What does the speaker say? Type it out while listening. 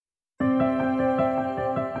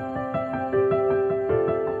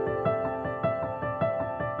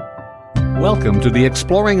Welcome to the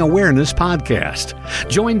Exploring Awareness podcast.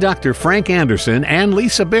 Join Dr. Frank Anderson and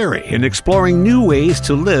Lisa Berry in exploring new ways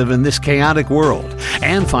to live in this chaotic world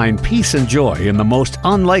and find peace and joy in the most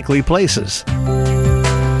unlikely places.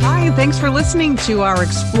 Hi, and thanks for listening to our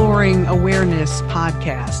Exploring Awareness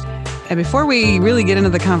podcast. And before we really get into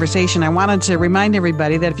the conversation, I wanted to remind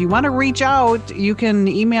everybody that if you want to reach out, you can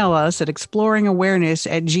email us at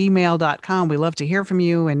exploringawareness@gmail.com. We love to hear from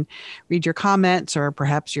you and read your comments or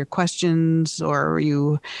perhaps your questions, or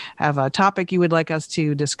you have a topic you would like us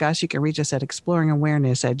to discuss. You can reach us at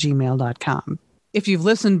exploringawareness@gmail.com. If you've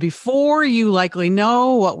listened before, you likely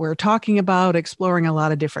know what we're talking about, exploring a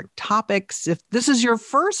lot of different topics. If this is your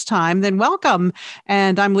first time, then welcome.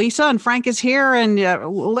 And I'm Lisa, and Frank is here. And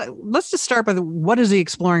let's just start with, what is the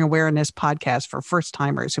Exploring Awareness podcast for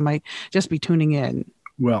first-timers who might just be tuning in?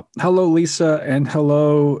 Well, hello, Lisa, and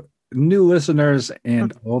hello, new listeners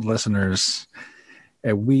and old listeners.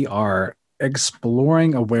 And we are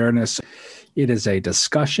Exploring Awareness. It is a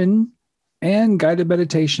discussion and guided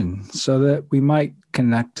meditation so that we might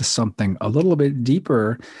connect to something a little bit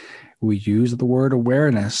deeper. We use the word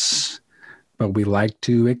awareness, but we like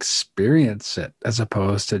to experience it as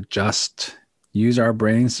opposed to just use our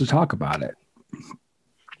brains to talk about it.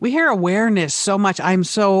 We hear awareness so much. I'm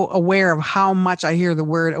so aware of how much I hear the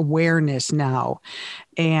word awareness now.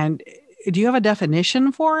 And do you have a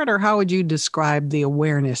definition for it, or how would you describe the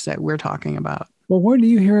awareness that we're talking about? Well, where do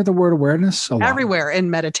you hear the word awareness? A lot. Everywhere, in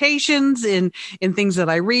meditations, in things that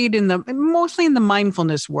I read, mostly in the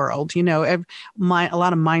mindfulness world. You know, a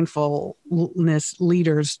lot of mindfulness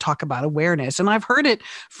leaders talk about awareness, and I've heard it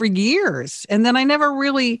for years, and then I never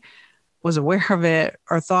really was aware of it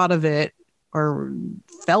or thought of it or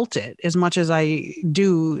felt it as much as I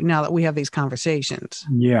do now that we have these conversations.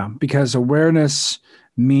 Yeah, because awareness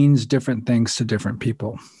means different things to different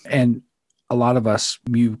people, and a lot of us,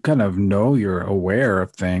 you kind of know you're aware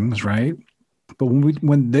of things, right? But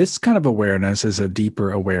when this kind of awareness is a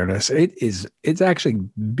deeper awareness, it's actually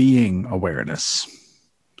being awareness.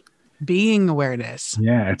 Being awareness.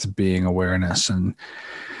 Yeah, it's being awareness. And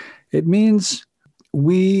it means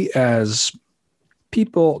we as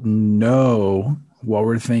people know what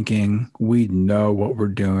we're thinking, we know what we're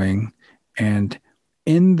doing, and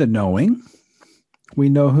in the knowing, we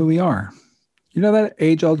know who we are. You know that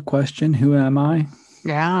age-old question, who am I?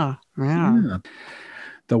 Yeah.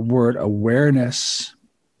 The word awareness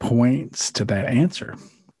points to that answer.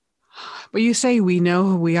 But you say we know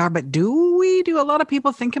who we are, but do we? Do a lot of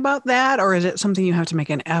people think about that? Or is it something you have to make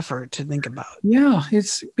an effort to think about? Yeah,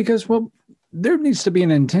 it's because, there needs to be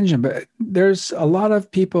an intention, but there's a lot of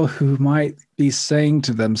people who might be saying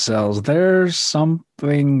to themselves, there's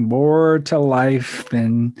something more to life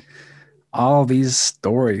than all these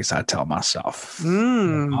stories I tell myself,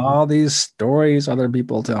 all these stories other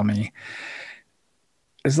people tell me.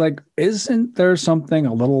 It's like, isn't there something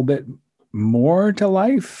a little bit more to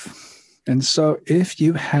life? And so if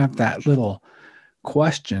you have that little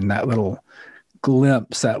question, that little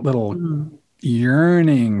glimpse, that little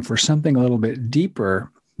yearning for something a little bit deeper,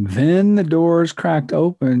 then the doors cracked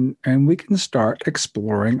open and we can start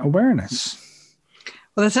exploring awareness.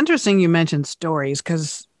 Well, it's interesting you mentioned stories,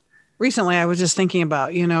 because recently I was just thinking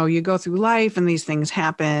about, you go through life and these things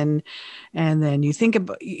happen, and then you think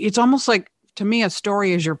about, it's almost like, to me, a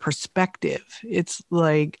story is your perspective. It's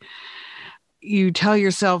like you tell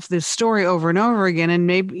yourself this story over and over again, and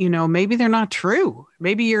maybe they're not true.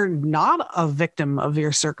 Maybe you're not a victim of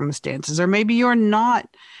your circumstances, or maybe you're not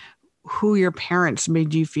who your parents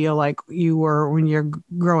made you feel like you were when you're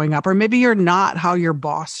growing up, or maybe you're not how your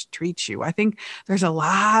boss treats you. I think there's a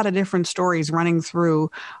lot of different stories running through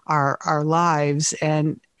our lives,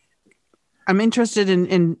 and I'm interested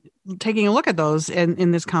in taking a look at those in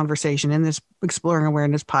this conversation, in this Exploring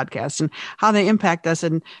Awareness podcast, and how they impact us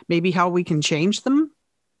and maybe how we can change them.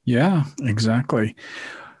 Yeah, exactly.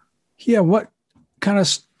 Yeah, what kind of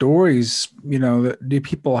stories, do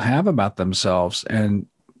people have about themselves? And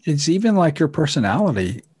it's even like your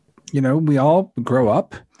personality. We all grow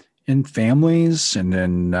up in families and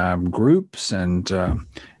in groups and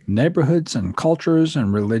neighborhoods and cultures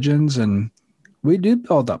and religions, and we do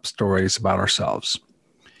build up stories about ourselves.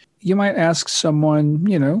 You might ask someone,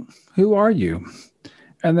 who are you?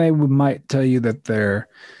 And they might tell you that their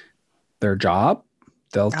job.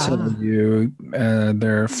 They'll tell you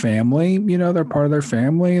their family, they're part of their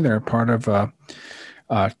family. They're part of a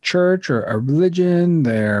church or a religion.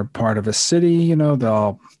 They're part of a city.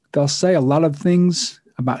 They'll say a lot of things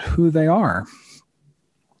about who they are.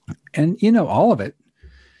 And, all of it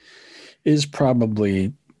is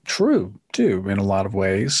probably true too, in a lot of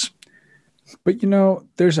ways. But,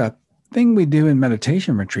 there's a thing we do in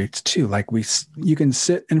meditation retreats too. Like you can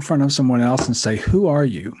sit in front of someone else and say, "Who are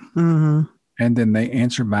you?" Mm-hmm. And then they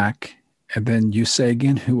answer back. And then you say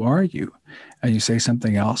again, "Who are you?" And you say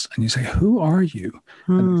something else and you say, "Who are you?"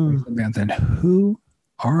 And then, "Who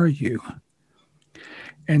are you?"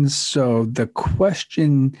 And so the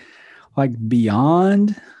question, like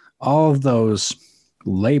beyond all of those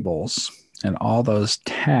labels and all those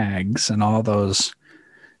tags and all those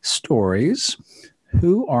stories,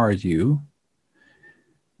 who are you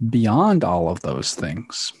beyond all of those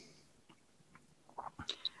things?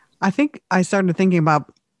 I think I started thinking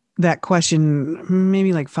about that question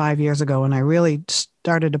maybe like 5 years ago, and I really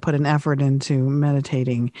started to put an effort into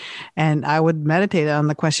meditating. And I would meditate on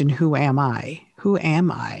the question, who am I? Who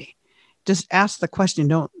am I? Just ask the question.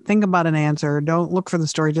 Don't think about an answer. Don't look for the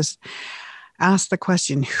story. Just ask the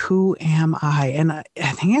question, who am I? And I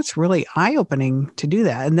think it's really eye-opening to do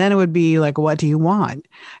that. And then it would be like, what do you want?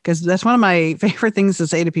 Because that's one of my favorite things to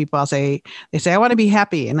say to people. They say, I want to be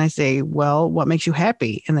happy. And I say, well, what makes you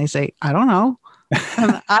happy? And they say, I don't know.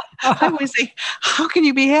 And I always say, how can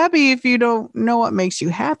you be happy if you don't know what makes you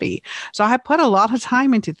happy? So I put a lot of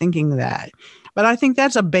time into thinking that. But I think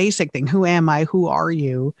that's a basic thing. Who am I? Who are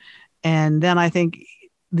you? And then I think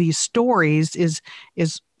these stories is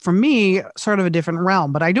for me sort of a different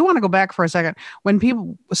realm. But I do want to go back for a second.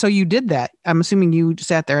 So you did that. I'm assuming you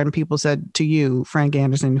sat there and people said to you, Frank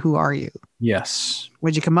Anderson, who are you? Yes.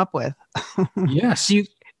 What'd you come up with? Yes. Do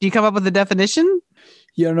you come up with a definition?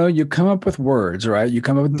 You come up with words, right? You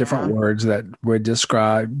come up with different words that would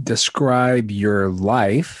describe your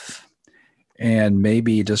life and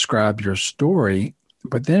maybe describe your story.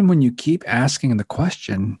 But then when you keep asking the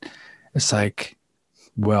question, it's like,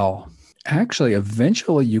 well, actually,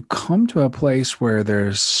 eventually you come to a place where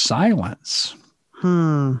there's silence.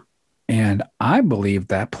 And I believe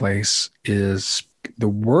that place is the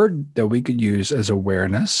word that we could use as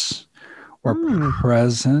awareness or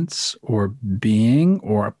presence or being,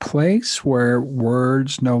 or a place where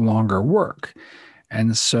words no longer work.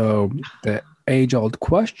 And so the age-old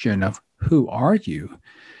question of who are you,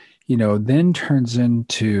 then turns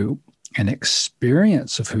into an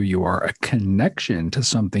experience of who you are, a connection to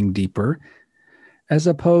something deeper, as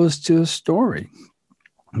opposed to a story.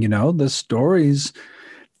 The stories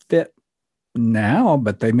fit now,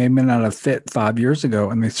 but they may not have fit 5 years ago,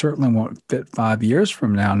 and they certainly won't fit 5 years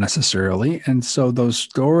from now necessarily. And so those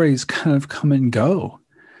stories kind of come and go.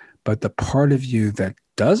 But the part of you that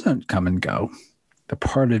doesn't come and go, the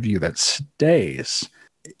part of you that stays,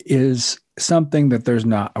 is something that there's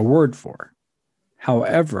not a word for.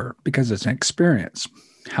 However, because it's an experience.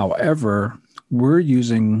 However, we're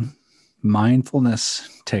using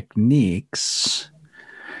mindfulness techniques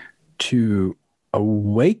to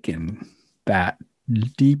awaken that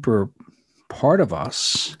deeper part of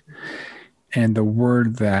us. And the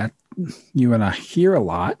word that you and I hear a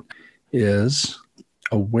lot is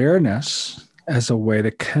awareness as a way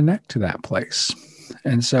to connect to that place.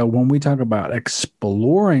 And so when we talk about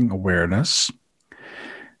exploring awareness,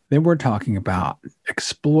 then we're talking about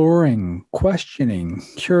exploring, questioning,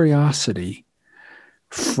 curiosity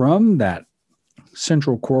from that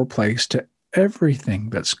central core place to everything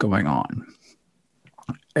that's going on.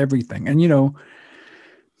 Everything. And,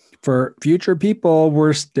 for future people,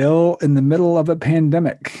 we're still in the middle of a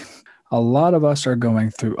pandemic. A lot of us are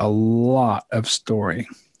going through a lot of story,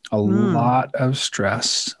 a lot of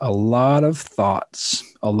stress, a lot of thoughts,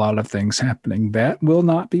 a lot of things happening that will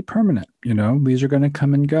not be permanent. These are going to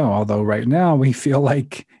come and go. Although right now we feel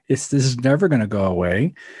like this is never going to go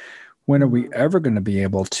away. When are we ever going to be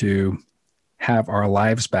able to have our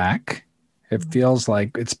lives back? It feels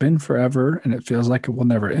like it's been forever, and it feels like it will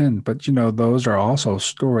never end. But, those are also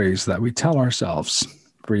stories that we tell ourselves,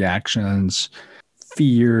 reactions,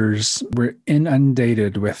 fears. We're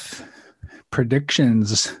inundated with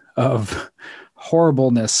predictions of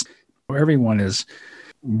horribleness. Everyone is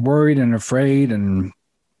worried and afraid and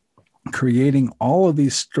creating all of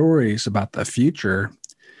these stories about the future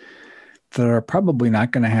that are probably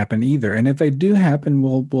not going to happen either. And if they do happen,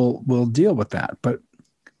 we'll deal with that.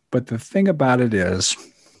 But the thing about it is,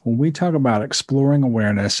 when we talk about exploring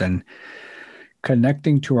awareness and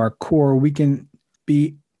connecting to our core, we can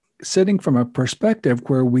be sitting from a perspective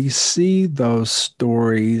where we see those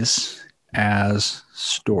stories as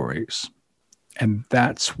stories. And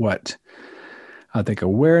that's what I think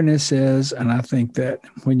awareness is. And I think that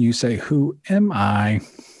when you say, who am I?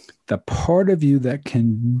 The part of you that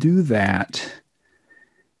can do that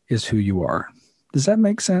is who you are. Does that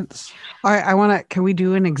make sense? All right. Can we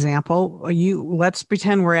do an example? Let's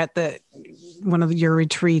pretend we're at one of your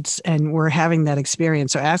retreats and we're having that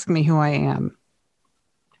experience. So ask me who I am.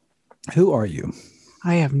 Who are you?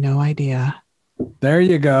 I have no idea. There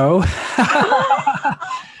you go.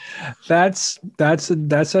 That's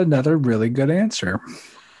another really good answer.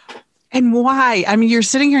 And why? I mean, you're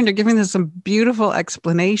sitting here and you're giving this some beautiful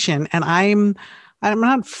explanation, and I'm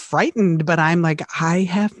not frightened, but I'm like, I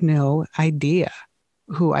have no idea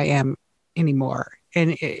who I am anymore.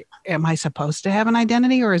 And am I supposed to have an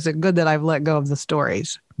identity, or is it good that I've let go of the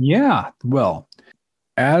stories? Yeah. Well,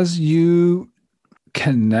 as you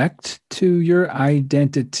connect to your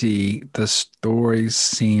identity, the stories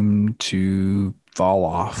seem to fall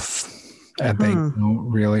off and they don't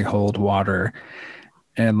really hold water.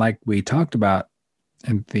 And like we talked about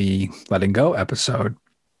in the letting go episode,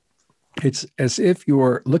 it's as if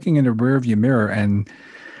you're looking in a rearview mirror and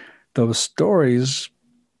those stories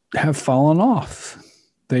have fallen off.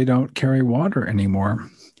 They don't carry water anymore.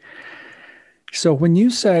 So when you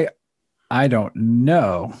say, I don't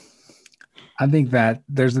know, I think that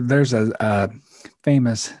there's a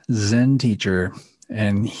famous Zen teacher,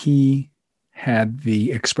 and he had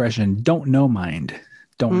the expression, don't know mind,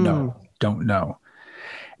 don't know.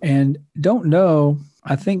 And don't know,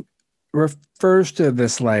 I think, refers to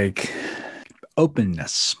this like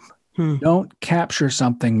openness. Don't capture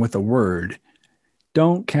something with a word.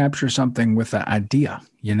 Don't capture something with an idea.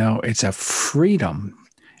 You know, it's a freedom.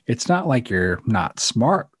 It's not like you're not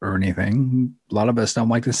smart or anything. A lot of us don't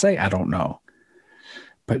like to say, I don't know.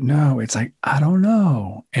 But no, it's like, I don't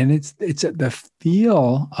know. And it's the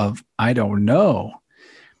feel of I don't know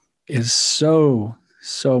is so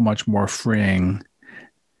much more freeing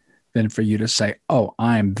than for you to say, oh,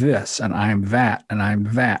 I'm this and I'm that and I'm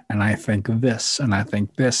that and I think this and I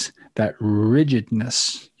think this. That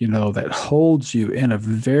rigidness, you know, that holds you in a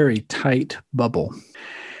very tight bubble.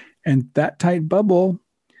 And that tight bubble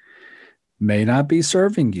may not be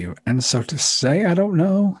serving you. And so to say, I don't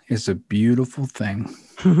know, is a beautiful thing.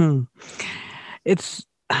 It's,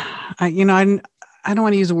 you know, I don't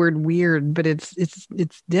want to use the word weird, but it's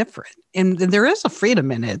different. And there is a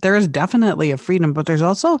freedom in it. There is definitely a freedom, but there's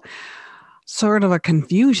also sort of a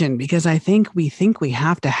confusion because I think we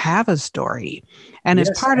have to have a story. And yes,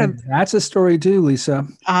 as part of that's a story too, Lisa.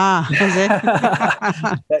 Is it?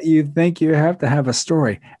 That you think you have to have a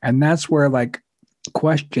story. And that's where like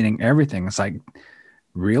questioning everything. It's like,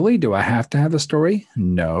 really? Do I have to have a story?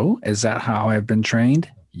 No. Is that how I've been trained?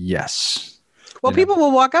 Yes. Well, people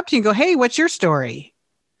will walk up to you and go, hey, what's your story?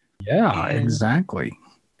 Yeah, exactly.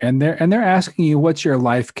 And they're asking you, what's your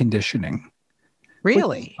life conditioning?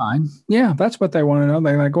 Really? Fine. Yeah, that's what they want to know.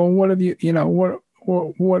 They're like, well, what have you,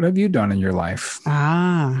 what have you done in your life?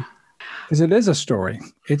 Because it is a story.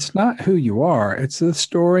 It's not who you are. It's the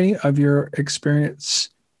story of your experience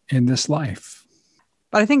in this life.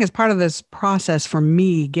 But I think as part of this process for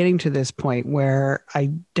me getting to this point where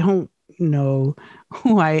I don't know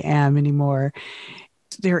who I am anymore,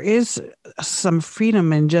 there is some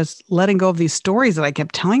freedom in just letting go of these stories that I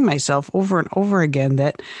kept telling myself over and over again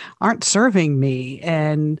that aren't serving me.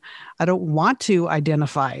 And I don't want to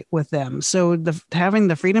identify with them. So having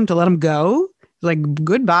the freedom to let them go, like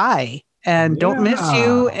goodbye and don't miss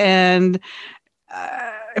you. And,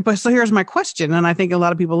 but so here's my question. And I think a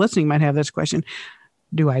lot of people listening might have this question.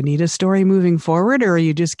 Do I need a story moving forward, or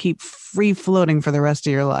you just keep free floating for the rest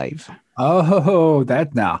of your life? Oh,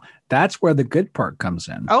 that's where the good part comes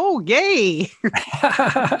in. Oh, yay.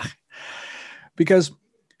 Because,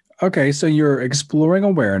 okay, so you're exploring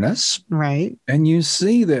awareness. Right. And you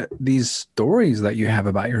see that these stories that you have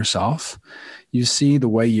about yourself, you see the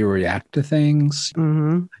way you react to things.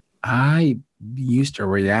 Mm-hmm. I used to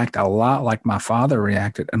react a lot like my father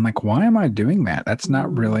reacted. I'm like, why am I doing that? That's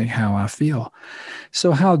not really how I feel.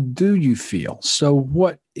 So how do you feel? So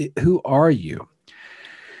who are you?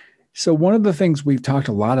 So one of the things we've talked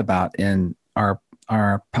a lot about in our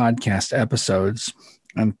podcast episodes,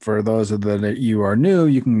 and for those of that you are new,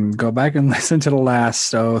 you can go back and listen to the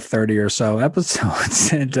last 30 or so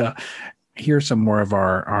episodes and hear some more of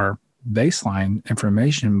our baseline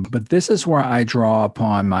information. But this is where I draw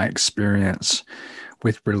upon my experience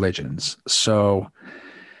with religions. So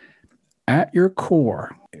at your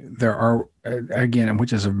core, there are, again,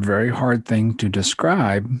 which is a very hard thing to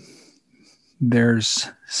describe, there's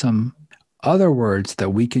some other words that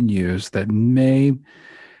we can use that may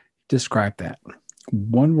describe that.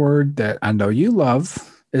 One word that I know you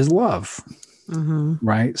love is love,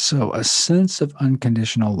 right? So a sense of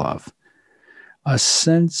unconditional love, a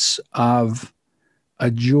sense of a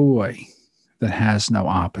joy that has no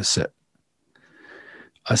opposite,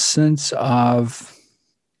 a sense of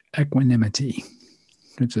equanimity,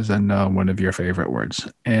 which is, I know, one of your favorite words,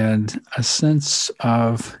 and a sense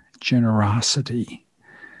of generosity.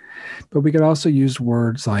 But we could also use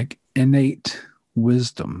words like innate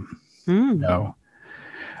wisdom,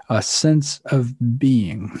 a sense of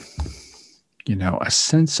being, a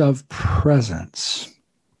sense of presence.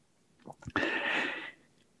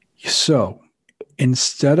 So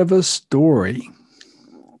instead of a story,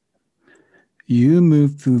 you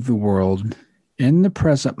move through the world in the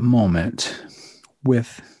present moment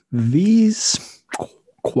with these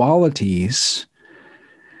qualities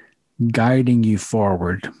guiding you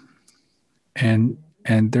forward. And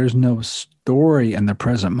there's no story in the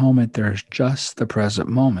present moment. There's just the present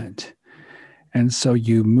moment. And so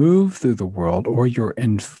you move through the world, or you're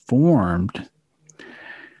informed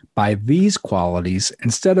by these qualities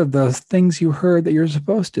instead of the things you heard that you're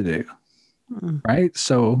supposed to do. Right?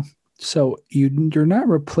 So you're not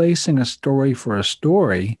replacing a story for a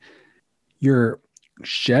story. You're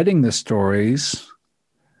shedding the stories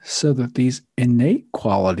so that these innate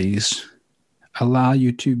qualities allow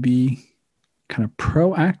you to be kind of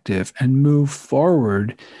proactive and move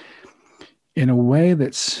forward in a way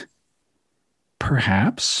that's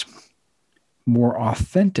perhaps more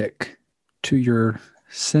authentic to your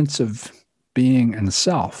sense of being and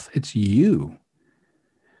self. It's you,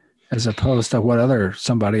 as opposed to what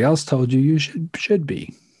somebody else told you should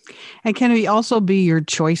be. And can it also be your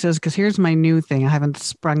choices? Because here's my new thing. I haven't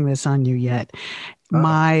sprung this on you yet.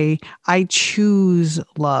 I choose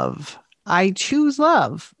love. I choose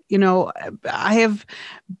love. I have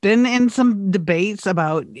been in some debates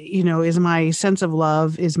about, is my sense of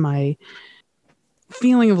love, is my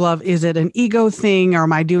feeling of love, is it an ego thing, or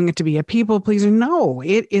am I doing it to be a people pleaser? No,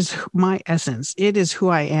 it is my essence. It is who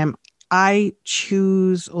I am. I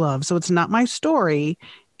choose love. So it's not my story.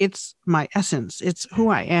 It's my essence. It's who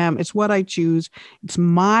I am. It's what I choose. It's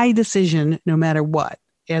my decision, no matter what,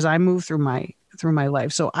 as I move through my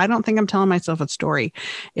life. So I don't think I'm telling myself a story.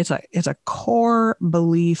 It's a core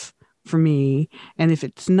belief for me. And if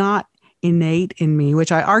it's not innate in me,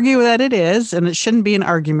 which I argue that it is, and it shouldn't be an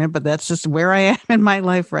argument, but that's just where I am in my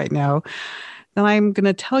life right now, then I'm going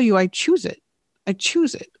to tell you I choose it. I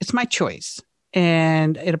choose it. It's my choice.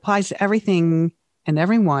 And it applies to everything and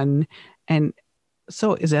everyone. And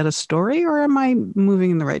so is that a story, or am I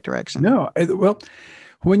moving in the right direction? No. Well,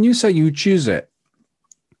 when you say you choose it,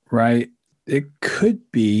 right, it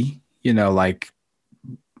could be, like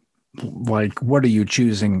what are you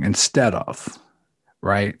choosing instead of,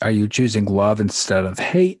 right? Are you choosing love instead of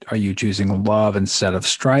hate? Are you choosing love instead of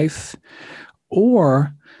strife?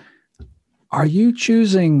 Or are you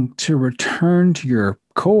choosing to return to your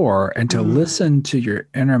core and to listen to your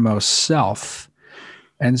innermost self?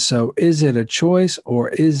 And so is it a choice, or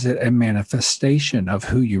is it a manifestation of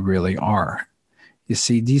who you really are? Do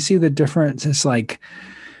you see the difference? It's like,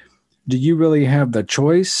 do you really have the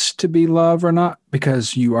choice to be love or not?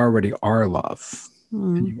 Because you already are love,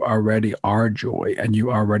 and you already are joy, and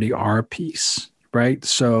you already are peace, right?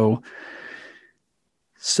 So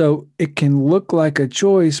it can look like a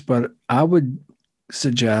choice, but I would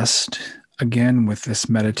suggest, again, with this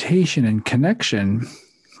meditation and connection,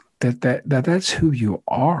 that's who you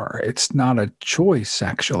are. It's not a choice,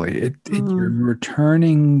 actually. You're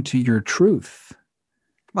returning to your truth.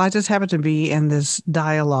 Well, I just happen to be in this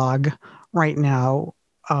dialogue right now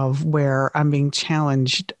of where I'm being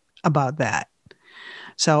challenged about that.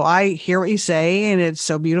 So I hear what you say, and it's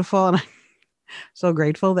so beautiful, and I'm so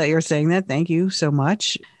grateful that you're saying that. Thank you so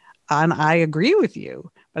much. And I agree with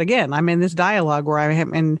you. But again, I'm in this dialogue where I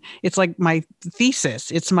am, and it's like my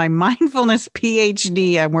thesis. It's my mindfulness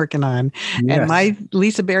PhD I'm working on. Yes. And my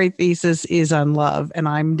Lisa Berry thesis is on love, and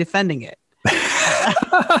I'm defending it.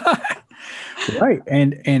 Right.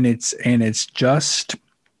 And it's just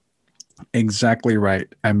exactly right.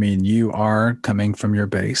 I mean, you are coming from your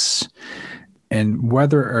base, and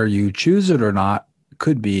whether or you choose it or not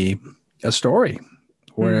could be a story,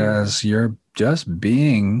 whereas you're just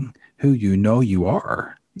being who you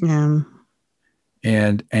are. Yeah.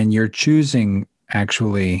 And you're choosing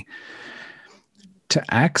actually to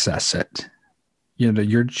access it.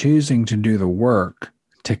 You're choosing to do the work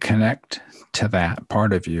to connect to that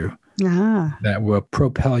part of you that will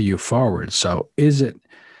propel you forward. So is it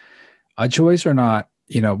a choice or not?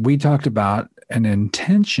 We talked about an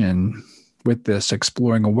intention with this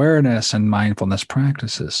exploring awareness and mindfulness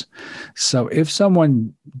practices. So if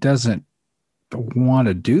someone doesn't want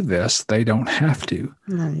to do this, they don't have to.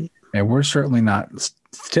 Right. And we're certainly not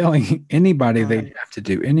telling anybody they have to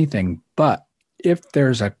do anything. But if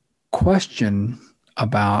there's a question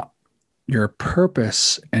about your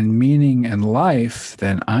purpose and meaning in life,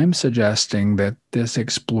 then I'm suggesting that this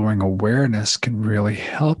exploring awareness can really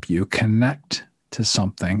help you connect to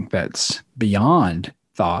something that's beyond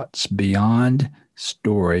thoughts, beyond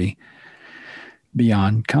story,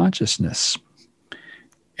 beyond consciousness.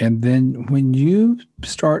 And then when you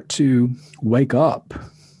start to wake up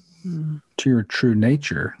to your true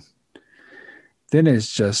nature, then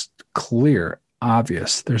it's just clear,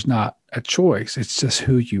 obvious. There's not a choice. It's just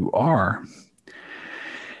who you are.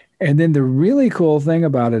 And then the really cool thing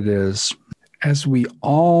about it is, as we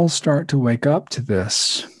all start to wake up to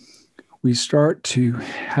this, we start to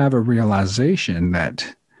have a realization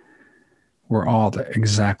that we're all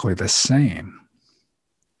exactly the same.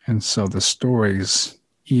 And so the stories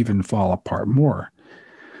even fall apart more.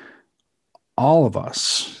 All of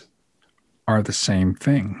us are the same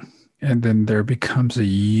thing. And then there becomes a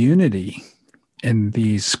unity in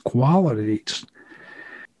these qualities.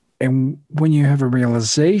 And when you have a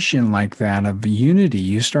realization like that of unity,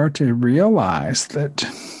 you start to realize that,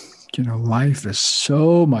 life is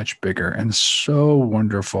so much bigger and so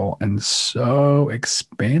wonderful and so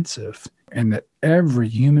expansive, and that every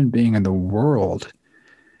human being in the world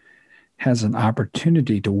has an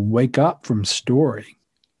opportunity to wake up from story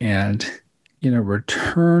and,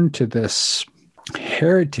 return to this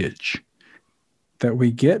heritage that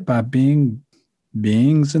we get by being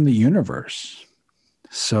beings in the universe.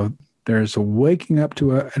 So there's a waking up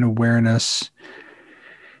to an awareness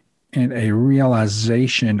and a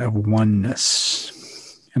realization of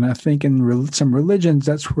oneness. And I think in some religions,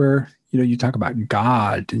 that's where, you talk about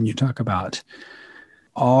God and you talk about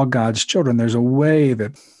all God's children. There's a way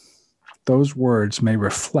that those words may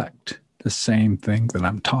reflect the same thing that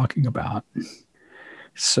I'm talking about.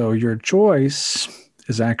 So your choice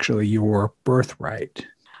is actually your birthright.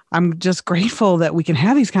 I'm just grateful that we can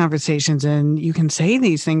have these conversations and you can say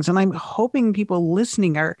these things. And I'm hoping people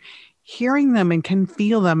listening are hearing them and can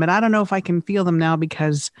feel them. And I don't know if I can feel them now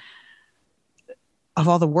because of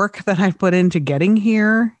all the work that I've put into getting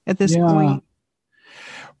here at this point.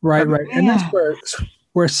 Right. And that's where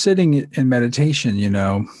we're sitting in meditation,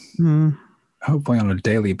 hopefully on a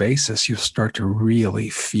daily basis, you'll start to really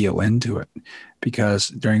feel into it. Because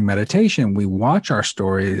during meditation, we watch our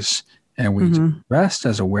stories and we rest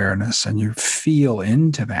as awareness, and you feel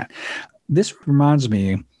into that. This reminds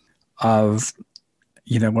me of,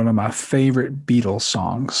 one of my favorite Beatles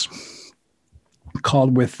songs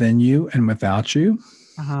called Within You and Without You.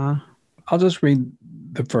 I'll just read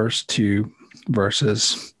the first two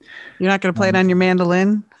verses. You're not going to play it on your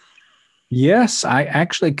mandolin? Yes, I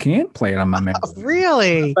actually can't play it on my mandolin.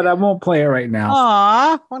 Really? But I won't play it right now.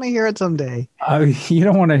 Aw, I want to hear it someday. You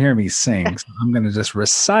don't want to hear me sing, so I'm going to just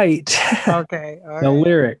recite the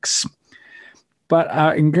lyrics. But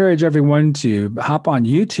I encourage everyone to hop on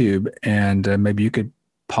YouTube, and maybe you could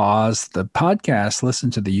pause the podcast,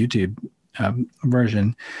 listen to the YouTube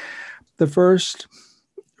version. The first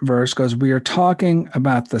verse goes, "We are talking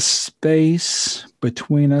about the space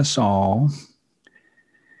between us all,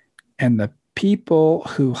 and the people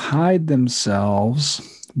who hide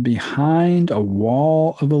themselves behind a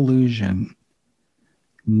wall of illusion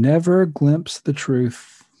never glimpse the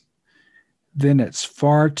truth. Then it's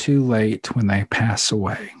far too late when they pass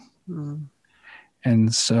away."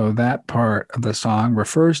 And so that part of the song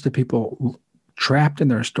refers to people trapped in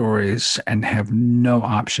their stories and have no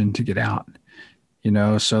option to get out.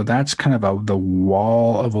 So that's kind of the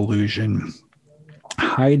wall of illusion,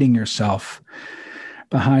 hiding yourself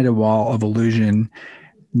behind a wall of illusion,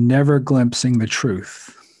 never glimpsing the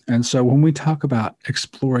truth. And so when we talk about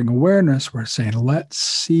exploring awareness, we're saying, let's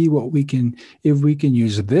see if we can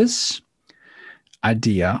use this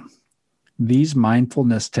idea, these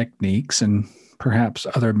mindfulness techniques, and perhaps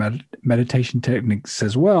other meditation techniques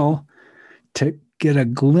as well, to get a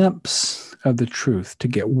glimpse of the truth, to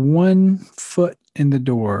get one foot in the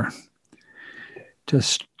door, to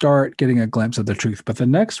start getting a glimpse of the truth. But the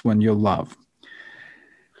next one you'll love.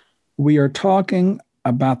 We are talking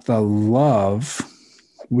about the love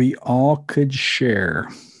we all could share.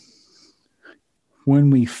 When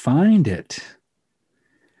we find it,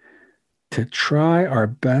 to try our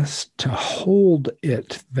best to hold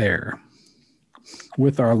it there.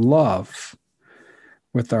 With our love,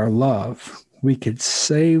 we could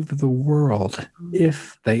save the world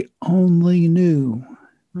if they only knew.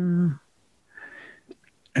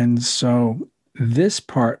 And so this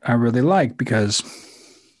part I really like, because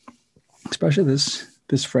especially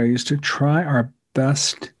this phrase, to try our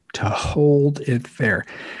best to hold it there.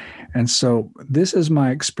 And so this is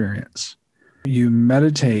my experience. You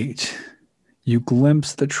meditate, you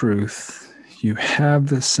glimpse the truth, you have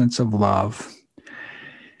this sense of love,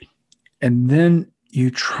 and then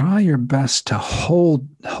you try your best to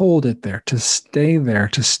hold it there, to stay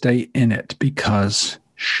in it, because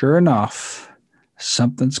sure enough,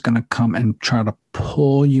 something's going to come and try to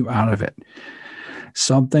pull you out of it.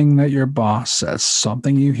 something that your boss says,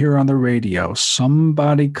 something you hear on the radio,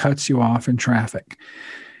 somebody cuts you off in traffic.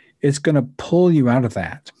 It's going to pull you out of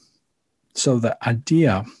that. So the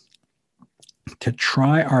idea to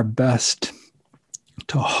try our best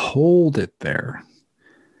to hold it there,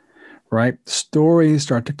 right? Stories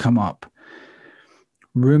start to come up.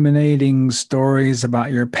 Ruminating stories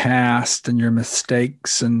about your past and your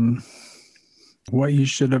mistakes and what you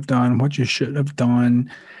should have done, what you shouldn't have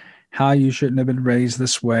done, how you shouldn't have been raised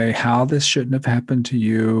this way, how this shouldn't have happened to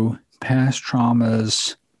you, past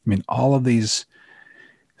traumas. I mean, all of these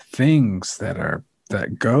things that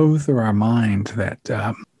go through our mind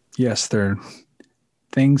that, yes, they're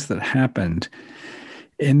things that happened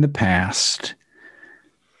in the past.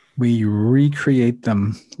 We recreate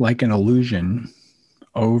them like an illusion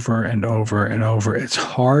over and over and over. It's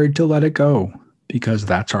hard to let it go because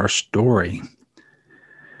that's our story.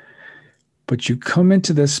 But you come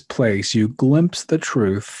into this place, you glimpse the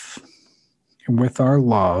truth, and with our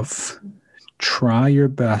love, try your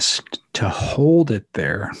best to hold it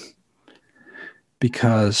there,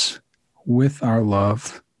 because with our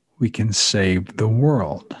love, we can save the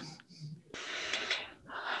world.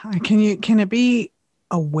 Can it be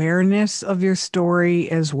awareness of your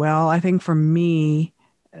story as well? I think for me,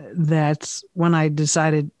 that's when I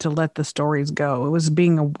decided to let the stories go. It was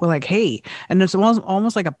being like, hey, and it's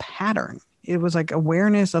almost like a pattern. It was like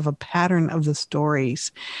awareness of a pattern of the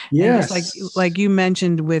stories. Yes. And just like you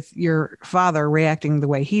mentioned with your father reacting the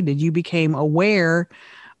way he did, you became aware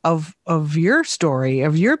of your story,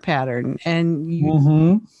 of your pattern, and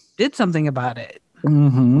you did something about it.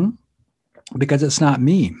 Because it's not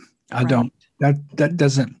me. I Right. don't, that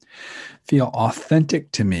doesn't feel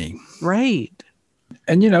authentic to me. Right.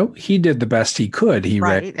 And, he did the best he could. He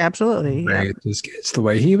Right. Absolutely. raised his kids the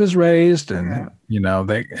way he was raised. And,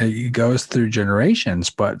 it goes through generations.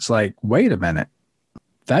 But it's like, wait a minute.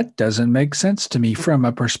 That doesn't make sense to me from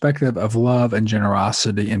a perspective of love and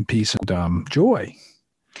generosity and peace and joy.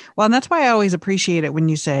 Well, and that's why I always appreciate it when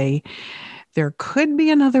you say, there could be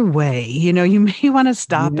another way. You may want to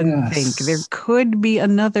stop and think there could be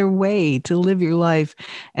another way to live your life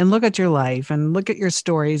and look at your life and look at your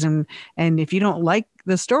stories. And if you don't like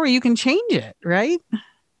the story, you can change it, right?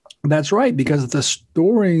 That's right, because the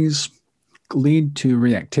stories lead to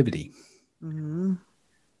reactivity. Mm-hmm.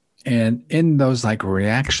 And in those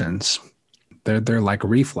reactions, they're like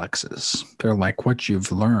reflexes. They're like what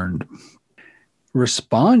you've learned.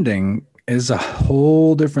 Responding is a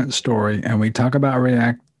whole different story. And we talk about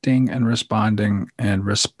reacting and responding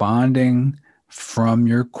from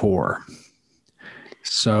your core.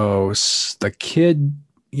 So the kid,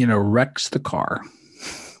 wrecks the car.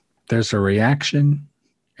 There's a reaction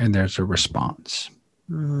and there's a response.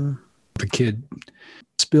 Mm-hmm. The kid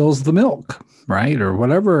spills the milk, right? Or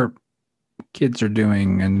whatever kids are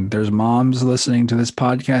doing. And there's moms listening to this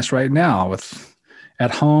podcast right now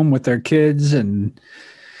at home with their kids, and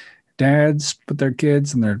dads with their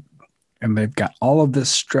kids, and they've got all of this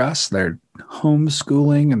stress. They're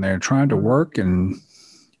homeschooling and they're trying to work, and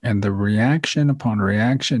the reaction upon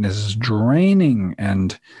reaction is draining.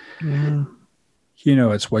 And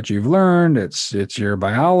it's what you've learned. It's your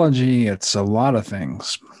biology. It's a lot of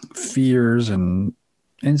things, fears and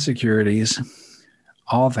insecurities,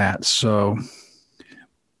 all that. So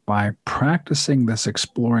by practicing this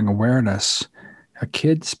exploring awareness, a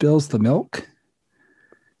kid spills the milk,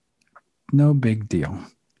 no big deal.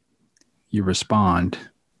 You respond,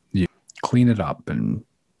 you clean it up, and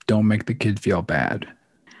don't make the kid feel bad.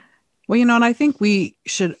 Well, and I think we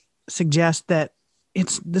should suggest that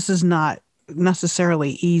this is not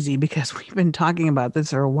necessarily easy, because we've been talking about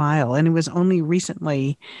this for a while, and it was only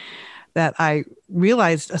recently that I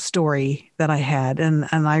realized a story that I had, and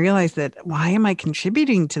I realized that, why am I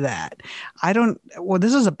contributing to that?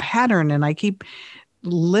 This is a pattern, and I keep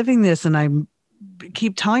living this, and I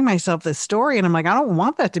keep telling myself this story, and I'm like, I don't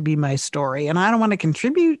want that to be my story, and I don't want to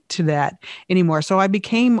contribute to that anymore. So I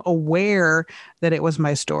became aware that it was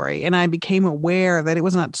my story, and I became aware that it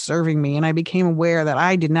was not serving me, and I became aware that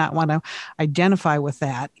I did not want to identify with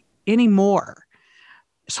that anymore.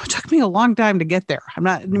 So it took me a long time to get there.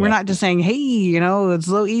 We're not just saying, hey, it's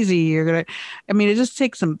so easy. It just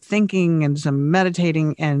takes some thinking and some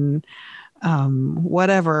meditating and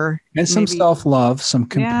whatever. And some self-love, some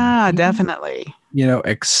compassion. Yeah, definitely.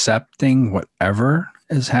 Accepting whatever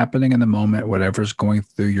is happening in the moment, whatever's going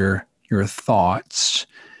through your thoughts.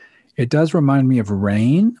 It does remind me of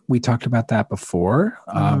rain. We talked about that before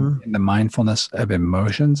in the mindfulness of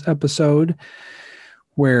emotions episode,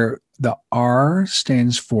 where the R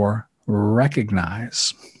stands for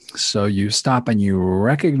recognize. So you stop and you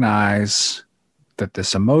recognize that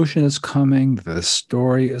this emotion is coming, that this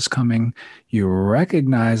story is coming. You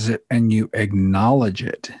recognize it and you acknowledge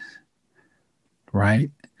it,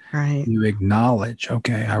 right? Right. You acknowledge,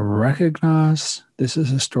 okay, I recognize this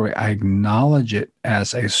is a story. I acknowledge it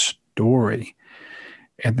as a story.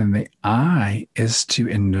 And then the I is to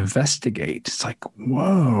investigate. It's like,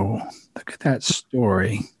 whoa, look at that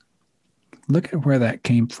story. Look at where that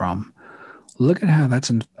came from. Look at how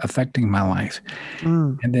that's affecting my life.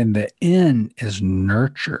 And then the N is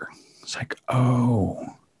nurture. It's like, oh,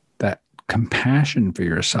 that compassion for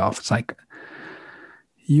yourself. It's like,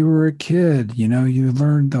 you were a kid, you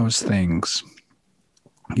learned those things.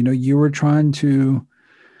 You were trying to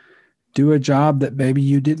do a job that maybe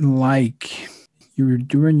you didn't like. You were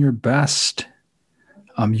doing your best.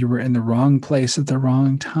 You were in the wrong place at the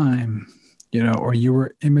wrong time, or you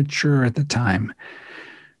were immature at the time.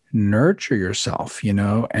 Nurture yourself,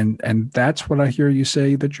 and that's what I hear you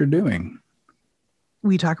say that you're doing.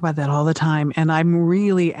 We talk about that all the time. And I'm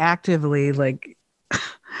really actively like,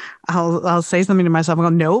 I'll say something to myself and go,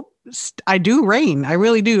 nope, I do rain. I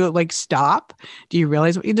really do. Like, stop. Do you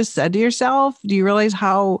realize what you just said to yourself? Do you realize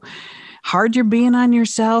how hard you're being on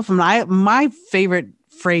yourself? And my favorite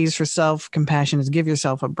phrase for self-compassion is give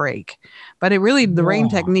yourself a break. But it really, the rain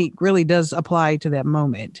technique really does apply to that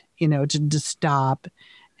moment, to stop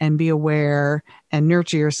and be aware and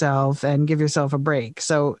nurture yourself and give yourself a break.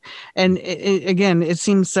 So, and again, it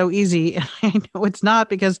seems so easy. I know it's not,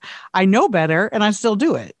 because I know better and I still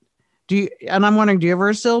do it. And I'm wondering, do you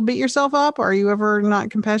ever still beat yourself up? Are you ever not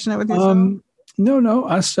compassionate with yourself? No,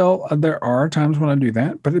 I still, there are times when I do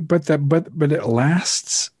that, but it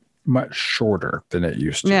lasts much shorter than it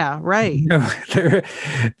used to. Yeah, right.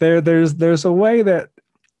 There's a way that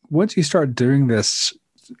once you start doing this,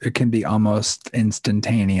 it can be almost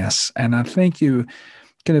instantaneous. And I think you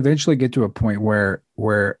can eventually get to a point where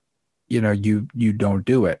you don't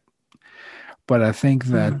do it. But I think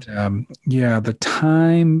that, the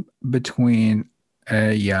time between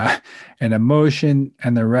an emotion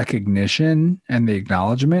and the recognition and the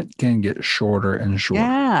acknowledgement can get shorter and shorter.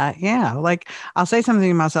 Yeah. Like, I'll say something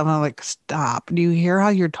to myself and I'm like, stop. Do you hear how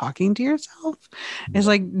you're talking to yourself? It's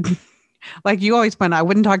like you always point out, I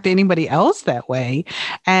wouldn't talk to anybody else that way.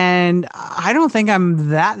 And I don't think I'm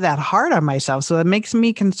that hard on myself. So it makes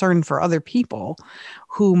me concerned for other people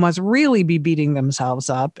who must really be beating themselves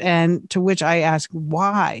up. And to which I ask,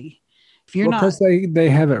 why? If you're not, because they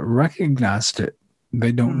haven't recognized it.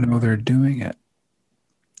 They don't know they're doing it.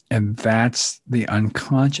 And that's the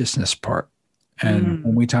unconsciousness part. And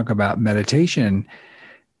when we talk about meditation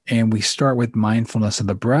and we start with mindfulness of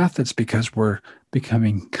the breath, it's because we're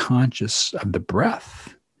becoming conscious of the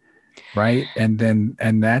breath, right? And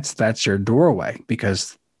that's your doorway,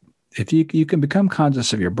 because if you can become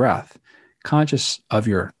conscious of your breath, conscious of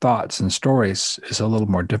your thoughts and stories is a little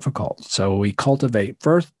more difficult. So we cultivate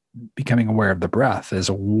first becoming aware of the breath as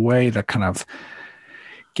a way to kind of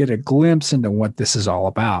get a glimpse into what this is all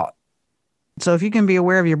about. So if you can be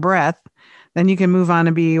aware of your breath, then you can move on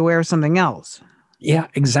and be aware of something else. Yeah,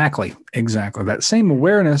 exactly. That same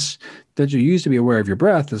awareness that you use to be aware of your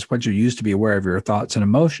breath is what you use to be aware of your thoughts and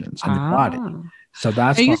emotions in the body. So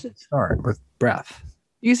that's why we start with breath.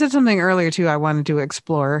 You said something earlier too, I wanted to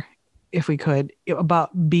explore, if we could,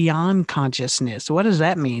 about beyond consciousness. What does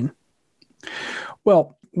that mean?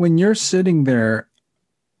 Well, when you're sitting there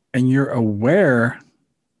and you're aware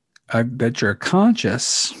that you're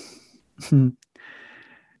conscious,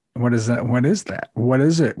 what is that? What is that? What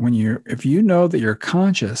is it if you know that you're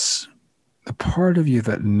conscious, the part of you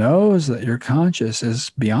that knows that you're conscious is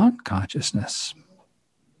beyond consciousness.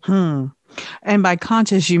 And by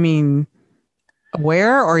conscious, you mean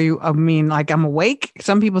aware, or I mean, like, I'm awake?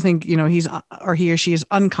 Some people think, he or she is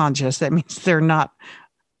unconscious. That means they're not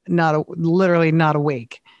literally not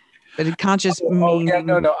awake. But conscious means...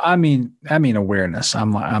 No. I mean awareness.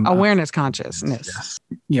 I'm awareness, consciousness. Yes.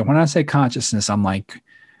 Yeah. When I say consciousness, I'm like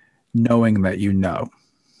knowing that you know.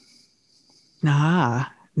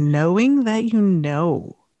 Knowing that you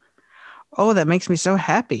know. Oh, that makes me so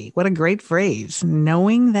happy. What a great phrase.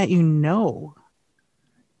 Knowing that you know.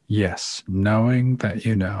 Yes. Knowing that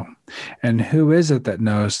you know. And who is it that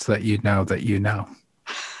knows that you know that you know?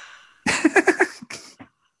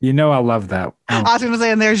 I love that. I was going to say,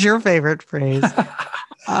 and there's your favorite phrase.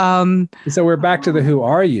 So we're back to the who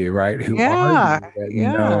are you, right? Who are you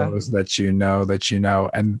that knows that you know that you know?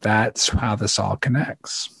 And that's how this all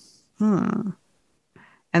connects. And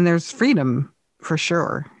there's freedom for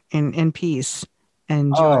sure, in peace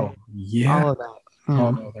and joy. Oh, yeah. All of that.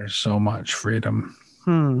 Oh, no, there's so much freedom.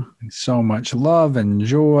 And so much love and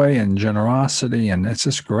joy and generosity. And it's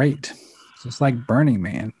just great. It's just like Burning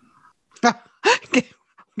Man.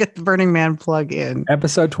 Get the Burning Man plug in.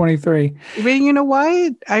 Episode 23. But you know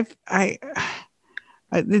why?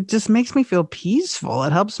 It just makes me feel peaceful.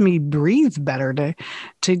 It helps me breathe better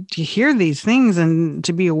to hear these things and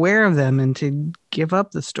to be aware of them and to give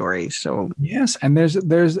up the story. So yes, and there's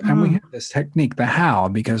and we have this technique, the how,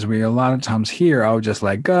 because we a lot of times hear, oh, just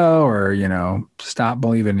let go, or stop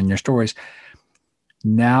believing in your stories.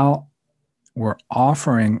 Now we're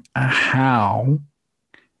offering a how,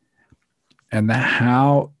 and the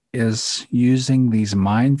how is using these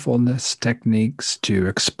mindfulness techniques to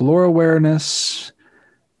explore awareness,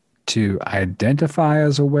 to identify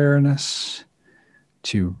as awareness,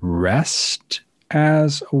 to rest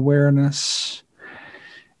as awareness,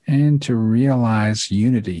 and to realize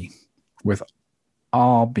unity with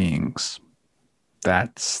all beings.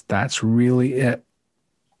 That's really it.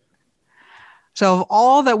 So of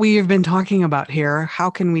all that we have been talking about here, how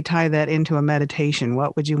can we tie that into a meditation?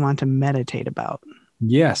 What would you want to meditate about?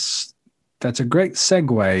 Yes, that's a great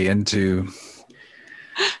segue into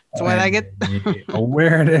That's what I get.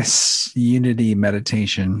 awareness, unity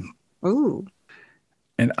meditation. Ooh.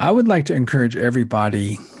 And I would like to encourage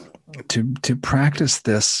everybody to practice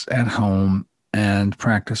this at home and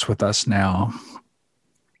practice with us now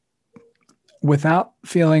without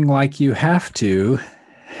feeling like you have to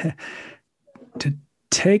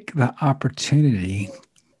take the opportunity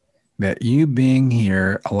that you being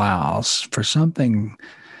here allows for something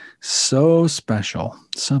so special,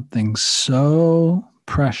 something so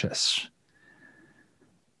precious,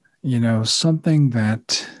 something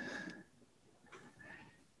that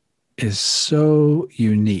is so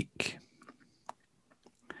unique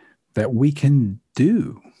that we can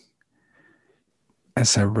do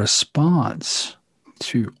as a response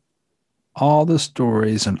to all the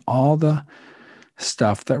stories and all the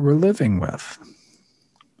stuff that we're living with.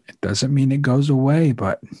 It doesn't mean it goes away,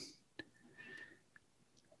 but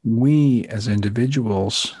we as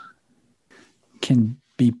individuals can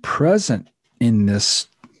be present in this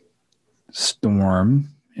storm,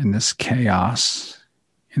 in this chaos,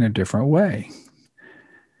 in a different way.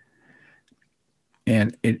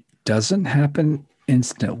 And it doesn't happen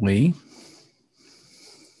instantly.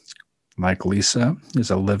 Like Lisa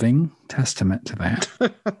is a living testament to that.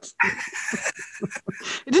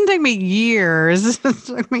 It didn't take me years. It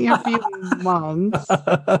took me a few months.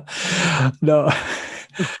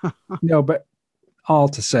 No, but all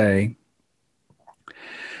to say,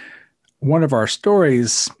 one of our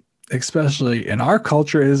stories, especially in our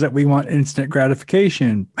culture, is that we want instant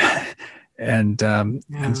gratification. And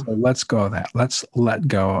so let's go of that. Let's let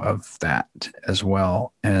go of that as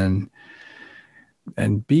well. And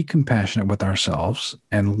be compassionate with ourselves,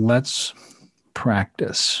 and let's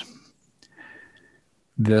practice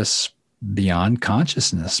this beyond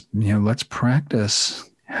consciousness. Let's practice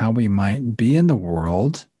how we might be in the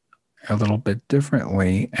world a little bit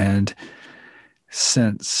differently. And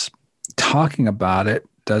since talking about it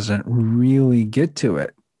doesn't really get to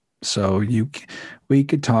it, so we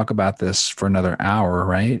could talk about this for another hour,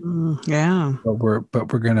 right? Yeah. But we're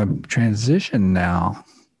going to transition now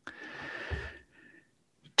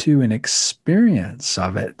to an experience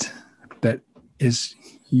of it that is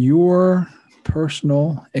your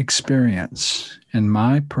personal experience and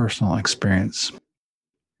my personal experience.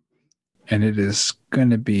 And it is going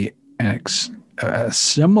to be a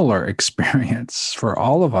similar experience for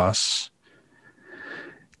all of us,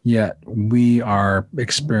 yet we are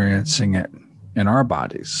experiencing it in our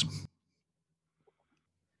bodies.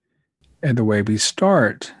 And the way we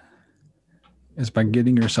start is by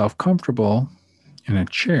getting yourself comfortable in a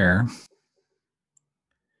chair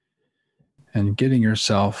and getting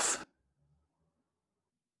yourself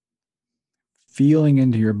feeling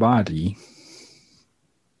into your body.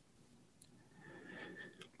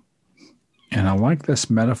 And I like this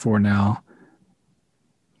metaphor now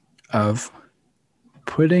of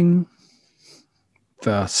putting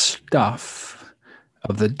the stuff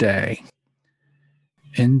of the day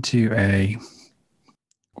into a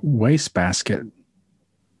wastebasket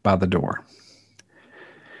by the door.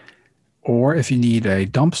 Or if you need a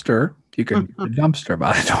dumpster, you can use a dumpster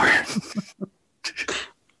by the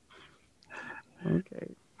door.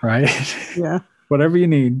 Okay. Right? Yeah. Whatever you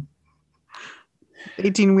need.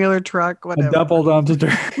 18-wheeler truck, whatever. A double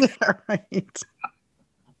dumpster. Yeah, right.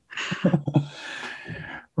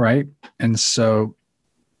 Right? And so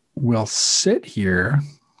we'll sit here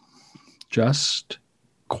just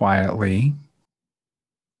quietly.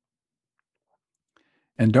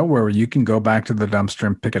 And don't worry, you can go back to the dumpster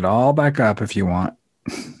and pick it all back up if you want.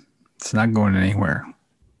 It's not going anywhere.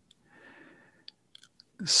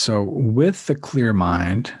 So with the clear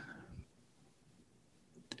mind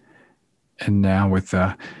And now with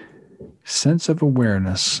a sense of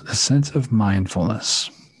awareness, a sense of mindfulness,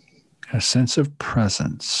 a sense of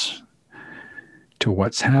presence to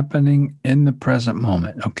what's happening in the present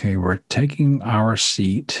moment. Okay, we're taking our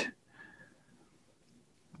seat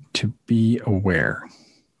to be aware.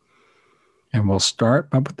 And we'll start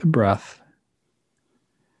up with the breath.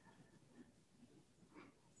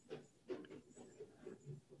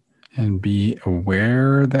 And be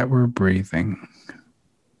aware that we're breathing.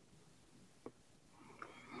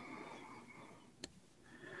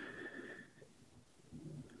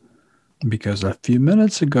 Because a few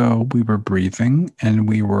minutes ago, we were breathing and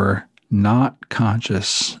we were not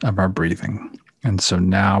conscious of our breathing. And so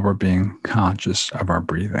now we're being conscious of our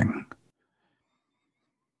breathing.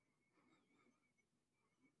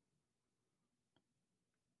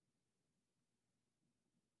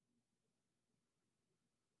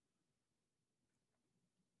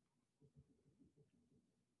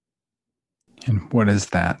 And what is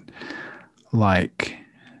that like,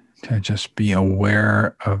 to just be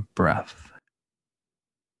aware of breath?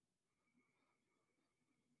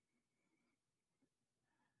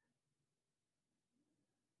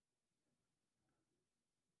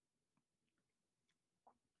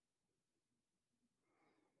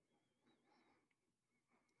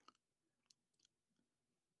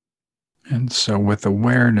 And so with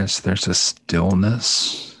awareness, there's a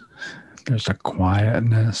stillness, there's a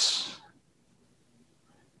quietness,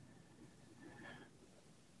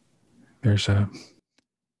 there's a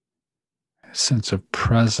sense of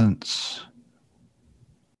presence.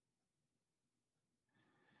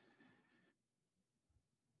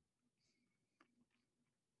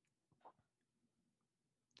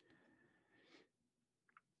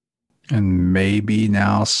 And maybe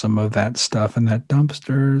now some of that stuff in that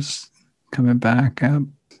dumpster is coming back up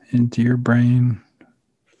into your brain.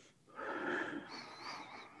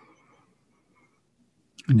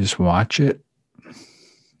 And just watch it.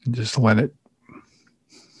 And just let it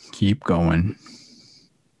keep going.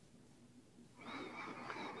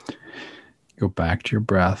 Go back to your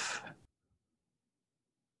breath.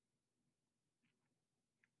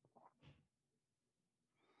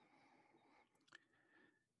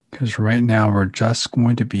 Because right now we're just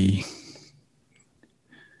going to be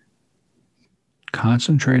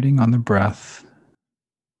concentrating on the breath.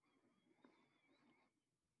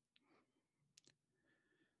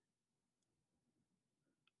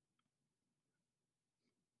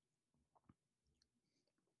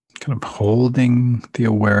 Kind of holding the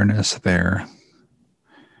awareness there.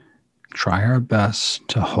 Try our best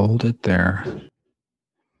to hold it there.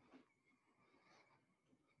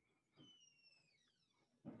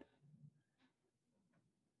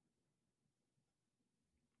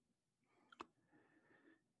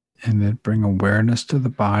 And then bring awareness to the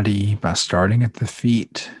body by starting at the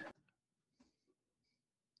feet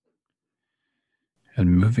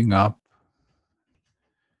and moving up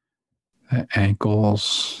the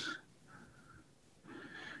ankles,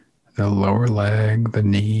 the lower leg, the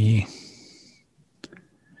knee,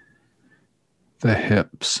 the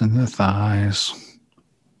hips and the thighs.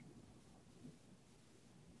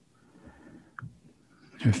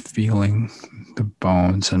 You're feeling the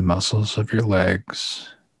bones and muscles of your legs,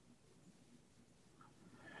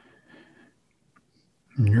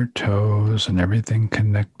 and your toes and everything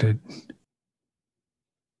connected.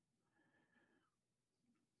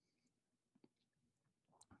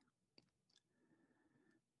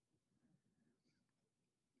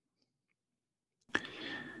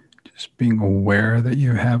 Just being aware that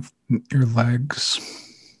you have your legs.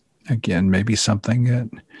 Again, maybe something that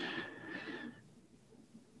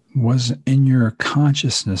was in your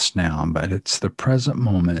consciousness now, but it's the present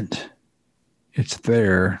moment. It's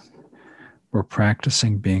there. We're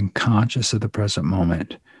practicing being conscious of the present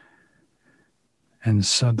moment. And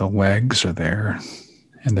so the legs are there,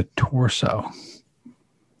 and the torso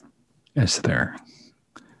is there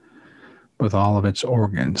with all of its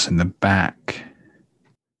organs, and the back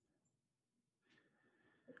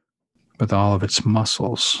with all of its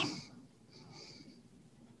muscles.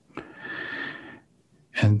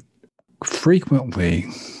 And frequently,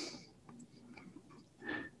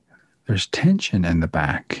 there's tension in the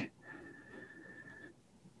back.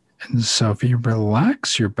 And so if you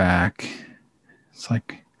relax your back, it's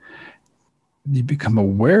like you become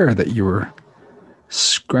aware that you were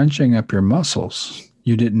scrunching up your muscles.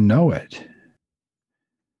 You didn't know it.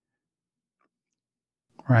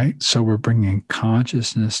 Right? So we're bringing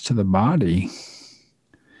consciousness to the body.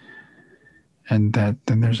 And that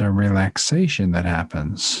then there's a relaxation that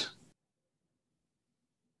happens.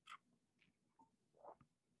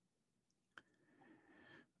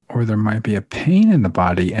 or there might be a pain in the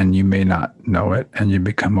body and you may not know it, and you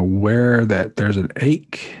become aware that there's an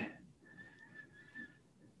ache.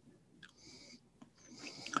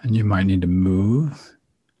 And you might need to move,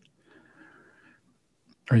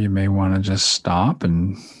 or you may want to just stop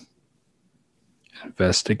and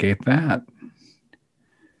investigate that.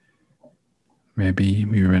 Maybe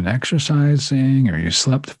you've been exercising or you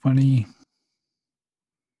slept funny.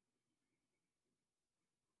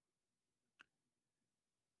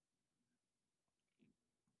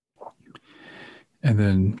 And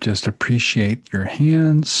then just appreciate your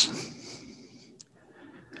hands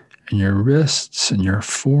and your wrists and your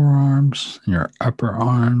forearms and your upper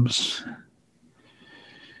arms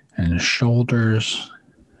and shoulders.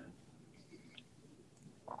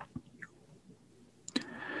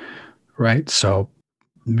 Right? So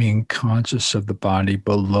being conscious of the body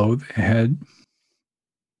below the head.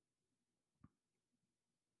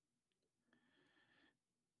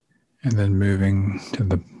 And then moving to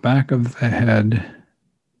the back of the head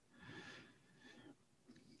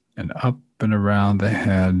and up and around the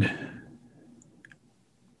head.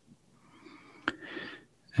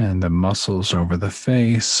 And the muscles over the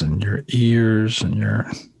face and your ears and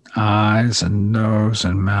your eyes and nose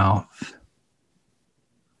and mouth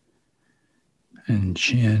and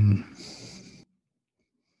chin.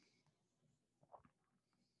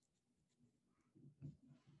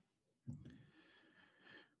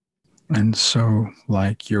 And so,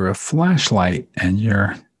 like you're a flashlight and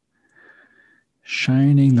you're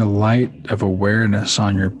shining the light of awareness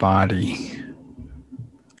on your body.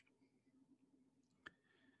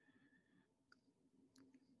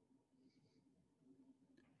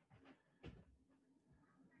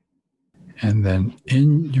 And then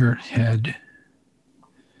in your head,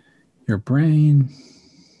 your brain,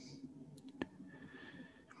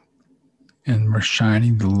 and we're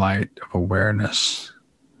shining the light of awareness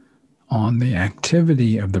on the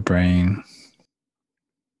activity of the brain.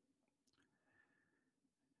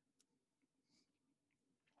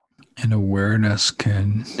 And awareness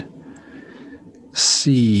can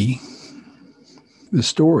see the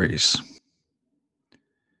stories.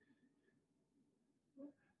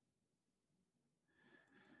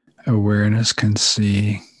 Awareness can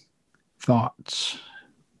see thoughts.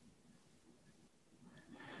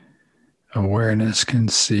 Awareness can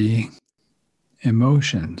see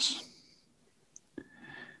emotions.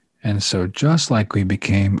 And so just like we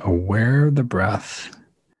became aware of the breath,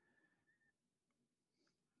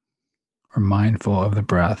 or mindful of the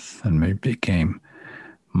breath, and we became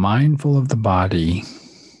mindful of the body,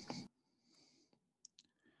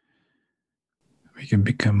 we can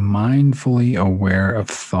become mindfully aware of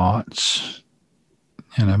thoughts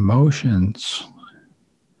and emotions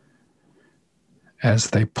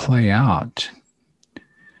as they play out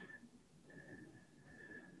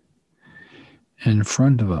in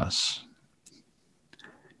front of us,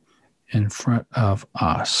 in front of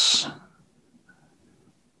us.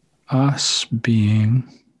 Us being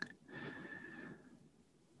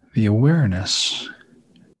the awareness.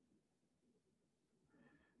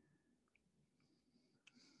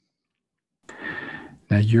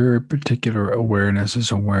 Now, your particular awareness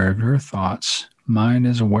is aware of your thoughts. Mine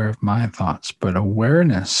is aware of my thoughts. But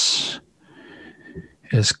awareness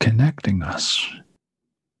is connecting us.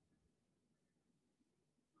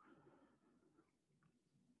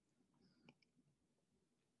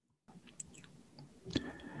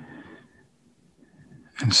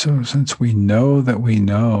 And so, since we know that we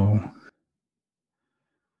know,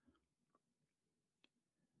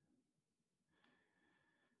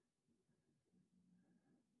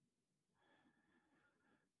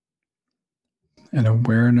 and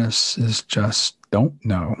awareness is just don't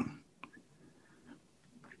know.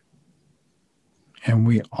 And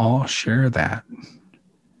we all share that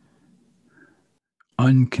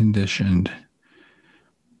unconditioned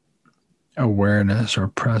awareness or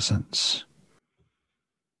presence.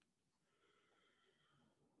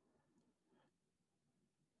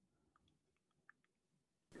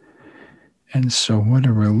 And so what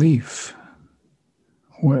a relief,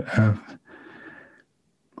 what a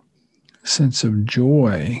sense of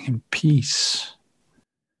joy and peace.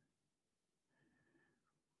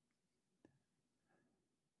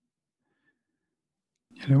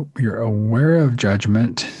 You know, you're aware of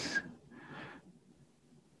judgment,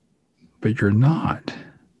 but you're not,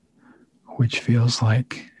 which feels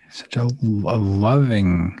like such a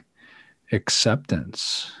loving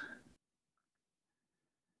acceptance.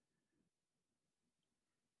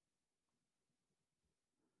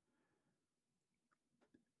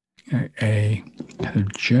 A kind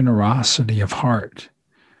of generosity of heart,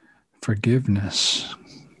 forgiveness,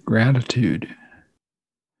 gratitude.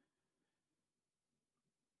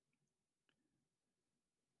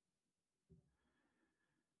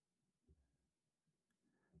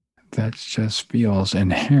 that just feels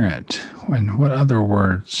inherent. And what other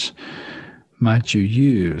words might you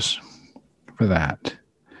use for that?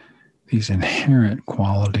 These inherent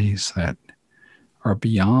qualities that are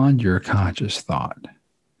beyond your conscious thought.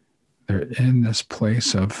 They're in this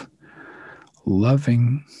place of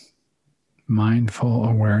loving, mindful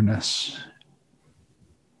awareness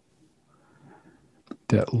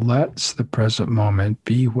that lets the present moment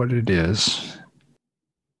be what it is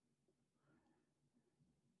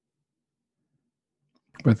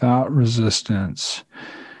without resistance,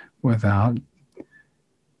 without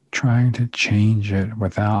trying to change it,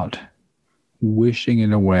 without wishing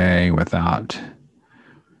it away, without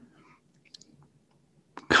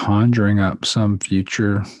conjuring up some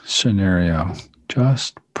future scenario,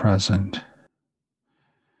 just present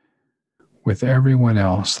with everyone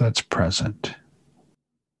else that's present.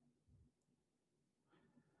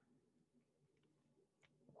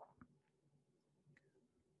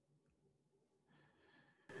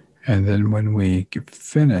 And then when we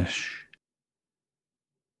finish,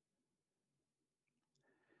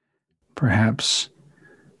 perhaps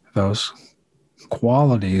those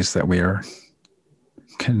qualities that we are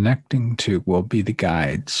connecting to will be the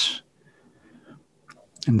guides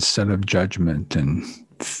instead of judgment and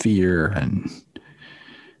fear and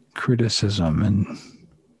criticism and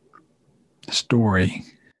story.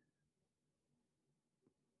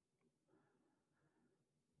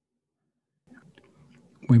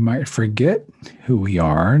 We might forget who we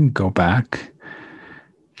are and go back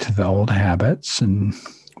to the old habits, and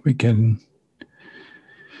we can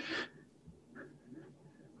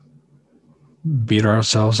beat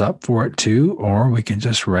ourselves up for it too, or we can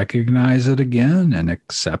just recognize it again and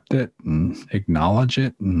accept it and acknowledge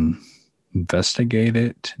it and investigate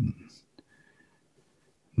it and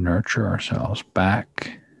nurture ourselves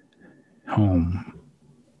back home.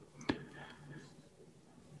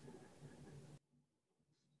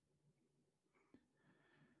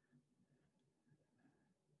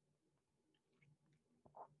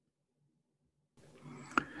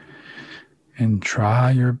 And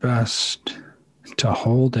try your best to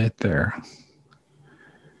hold it there.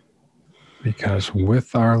 Because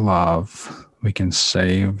with our love, we can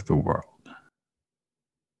save the world.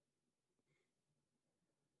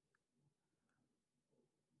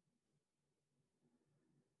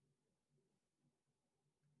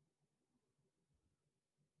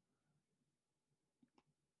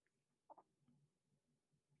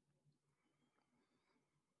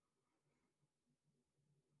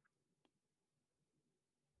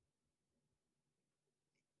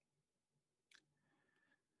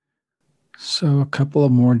 So a couple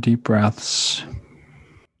of more deep breaths.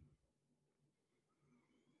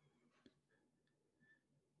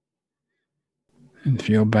 And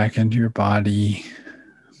feel back into your body.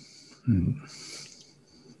 And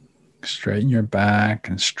straighten your back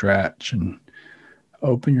and stretch and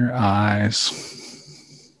open your eyes.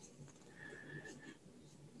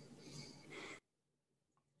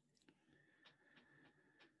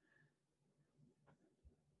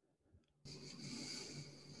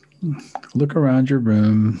 Look around your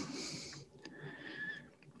room.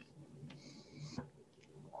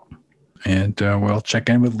 And we'll check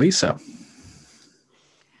in with Lisa.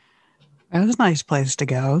 That was a nice place to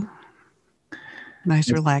go.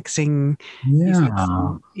 Nice, relaxing.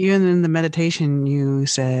 Yeah. Even in the meditation, you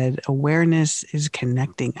said awareness is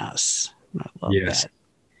connecting us. I love that.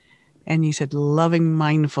 And you said loving,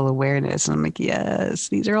 mindful awareness. And I'm like, yes,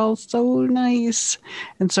 these are all so nice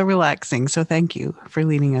and so relaxing. So thank you for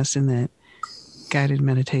leading us in that guided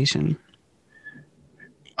meditation.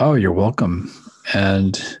 Oh, you're welcome.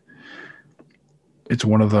 And it's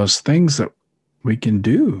one of those things that we can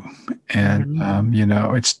do. And,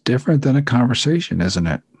 it's different than a conversation, isn't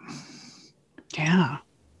it? Yeah.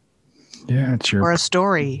 Yeah. Or a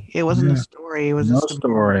story. It wasn't a story. It was no a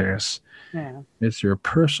stories. Yeah. It's your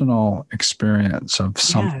personal experience of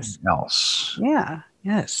something else. Yeah.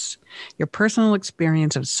 Yes. Your personal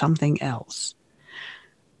experience of something else.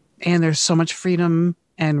 And there's so much freedom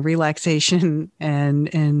and relaxation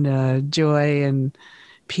and joy and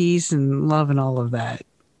peace and love and all of that.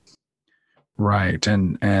 Right.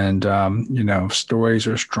 And stories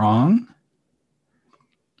are strong.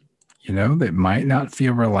 They might not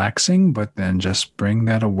feel relaxing, but then just bring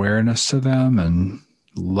that awareness to them and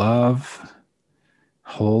love,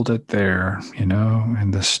 hold it there,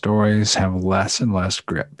 and the stories have less and less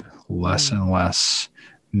grip, less and less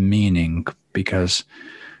meaning, because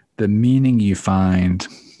the meaning you find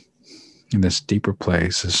in this deeper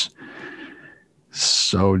place is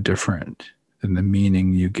so different than the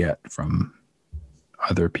meaning you get from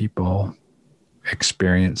other people,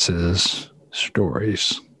 experiences,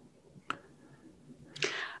 stories.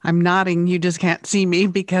 I'm nodding. You just can't see me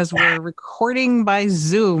because we're recording by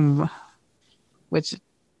Zoom, which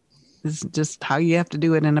is just how you have to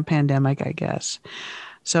do it in a pandemic, I guess.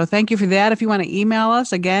 So thank you for that. If you want to email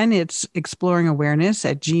us, again, it's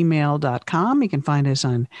exploringawareness@gmail.com. You can find us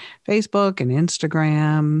on Facebook and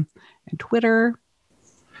Instagram and Twitter.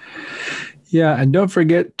 Yeah, and don't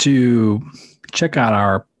forget to check out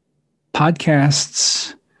our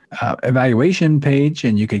podcast's evaluation page,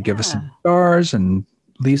 and you could give us some stars and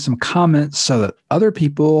leave some comments so that other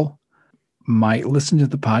people might listen to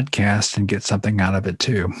the podcast and get something out of it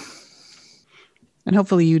too. And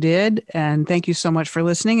hopefully you did. And thank you so much for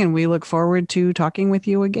listening. And we look forward to talking with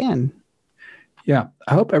you again. Yeah.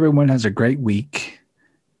 I hope everyone has a great week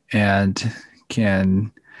and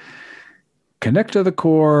can connect to the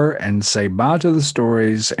core and say bye to the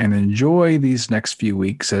stories and enjoy these next few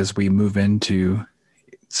weeks as we move into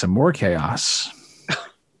some more chaos.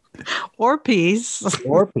 Or peace.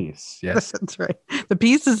 Or peace, yes. That's right. The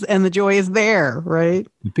peace is, and the joy is there, right?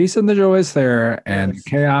 The peace and the joy is there, and yes.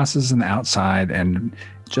 Chaos is on the outside. And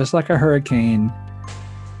just like a hurricane,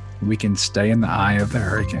 we can stay in the eye of the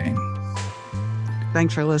hurricane.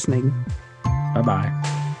 Thanks for listening. Bye-bye.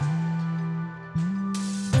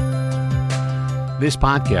 This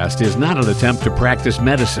podcast is not an attempt to practice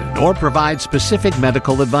medicine or provide specific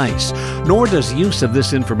medical advice, nor does use of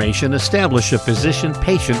this information establish a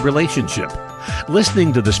physician-patient relationship.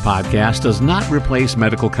 Listening to this podcast does not replace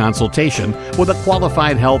medical consultation with a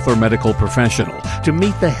qualified health or medical professional to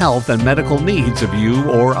meet the health and medical needs of you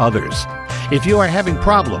or others. If you are having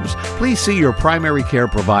problems, please see your primary care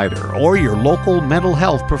provider or your local mental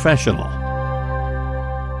health professional.